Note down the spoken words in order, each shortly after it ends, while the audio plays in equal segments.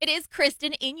It is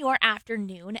Kristen in your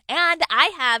afternoon, and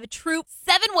I have Troop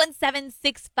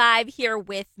 71765 here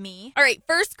with me. All right,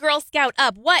 first Girl Scout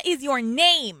up. What is your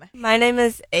name? My name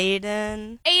is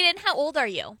Aiden. Aiden, how old are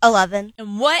you? 11.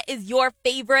 And what is your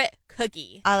favorite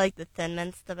cookie? I like the Thin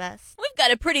Mints the best. We've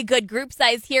got a pretty good group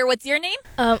size here. What's your name?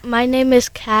 My name is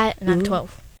Kat, and I'm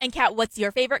 12. And Kat, what's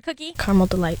your favorite cookie? Caramel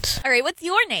Delights. All right, what's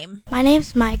your name? My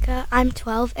name's Micah. I'm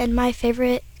 12, and my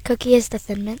favorite cookie is the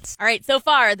Thin Mints. All right, so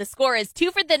far the score is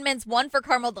 2 for Thin Mints, 1 for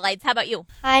Caramel Delights. How about you?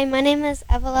 Hi, my name is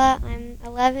Evela. I'm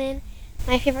 11.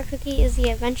 My favorite cookie is the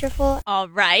Adventureful. All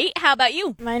right, how about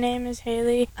you? My name is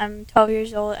Haley. I'm 12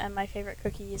 years old, and my favorite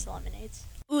cookie is lemonades.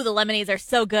 Ooh, the lemonades are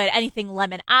so good. Anything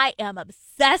lemon, I am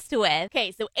obsessed with.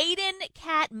 Okay, so Aiden,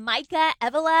 Kat, Micah,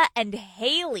 Evela, and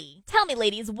Haley. Tell me,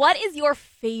 ladies, what is your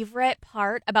favorite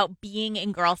part about being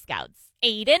in Girl Scouts?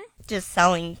 Aiden? Just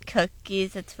selling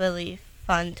cookies. It's really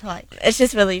fun to it's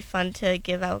just really fun to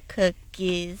give out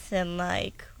cookies, and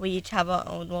we each have our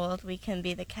own world. We can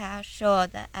be the cash or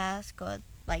the ask or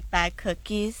bad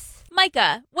cookies.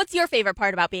 Micah, what's your favorite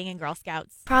part about being in Girl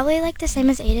Scouts? Probably the same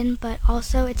as Aiden, but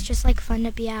also it's just fun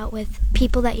to be out with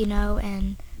people that you know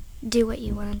and do what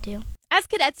you want to do. As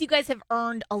cadets, you guys have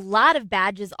earned a lot of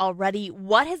badges already.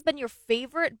 What has been your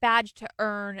favorite badge to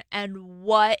earn, and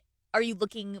what are you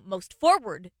looking most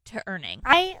forward to earning?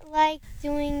 I like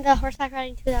doing the horseback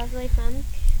riding too. That was really fun.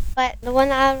 But the one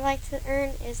that I would like to earn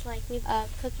is maybe a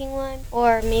cooking one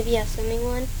or maybe a swimming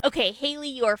one. Okay, Haley,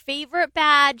 your favorite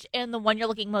badge and the one you're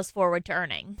looking most forward to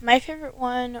earning. My favorite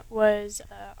one was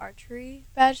the archery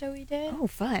badge that we did. Oh,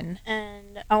 fun.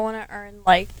 And I want to earn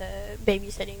the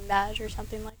babysitting badge or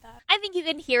something like that. I think you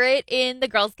can hear it in the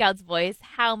Girl Scouts' voice,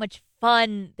 how much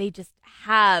fun they just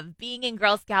have being in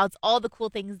Girl Scouts, all the cool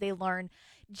things they learn.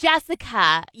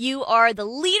 Jessica, you are the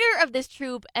leader of this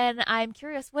troop, and I'm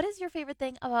curious, what is your favorite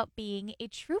thing about being a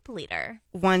troop leader?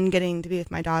 One, getting to be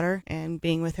with my daughter and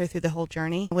being with her through the whole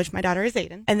journey, which my daughter is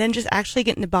Aiden. And then just actually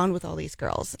getting to bond with all these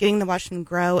girls, getting to watch them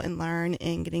grow and learn,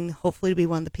 and getting hopefully to be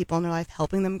one of the people in their life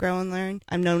helping them grow and learn.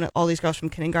 I've known all these girls from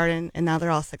kindergarten, and now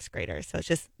they're all 6th graders. So it's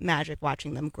just magic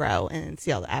watching them grow and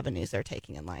see all the avenues they're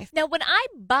taking in life. Now, when I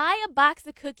buy a box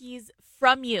of cookies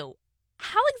from you,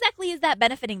 how exactly is that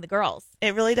benefiting the girls?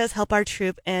 It really does help our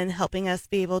troop in helping us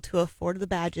be able to afford the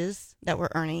badges that we're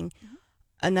earning. Mm-hmm.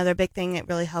 Another big thing it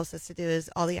really helps us to do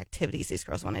is all the activities these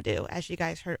girls want to do. As you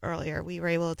guys heard earlier, we were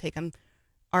able to take them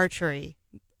archery,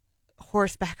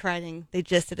 horseback riding. They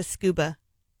just did a scuba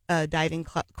diving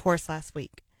course last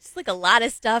week. Just a lot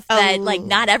of stuff that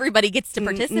not everybody gets to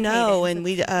participate No, in. And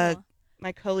we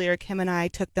my co-leader Kim and I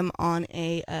took them on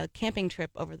a camping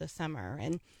trip over the summer,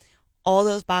 and all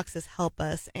those boxes help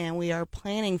us, and we are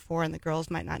planning for, and the girls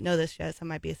might not know this yet, so it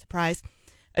might be a surprise,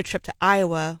 a trip to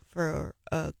Iowa for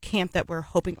a camp that we're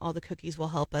hoping all the cookies will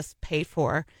help us pay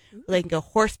for. Ooh. They can go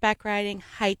horseback riding,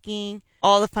 hiking,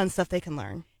 all the fun stuff they can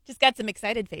learn. Just got some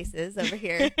excited faces over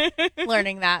here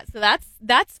learning that. So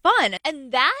that's fun.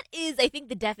 And that is, I think,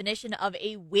 the definition of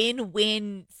a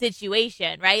win-win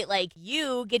situation, right?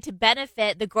 You get to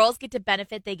benefit, the girls get to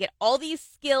benefit, they get all these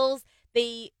skills,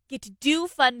 they get to do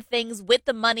fun things with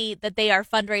the money that they are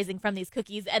fundraising from these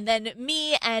cookies. And then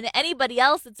me and anybody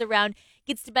else that's around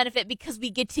gets to benefit because we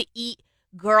get to eat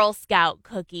Girl Scout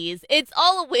cookies. It's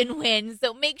all a win-win.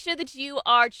 So make sure that you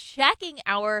are checking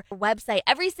our website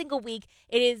every single week.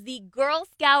 It is the Girl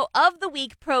Scout of the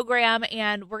Week program,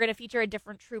 and we're going to feature a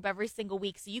different troop every single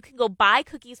week. So you can go buy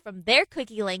cookies from their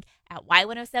cookie link at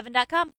y107.com.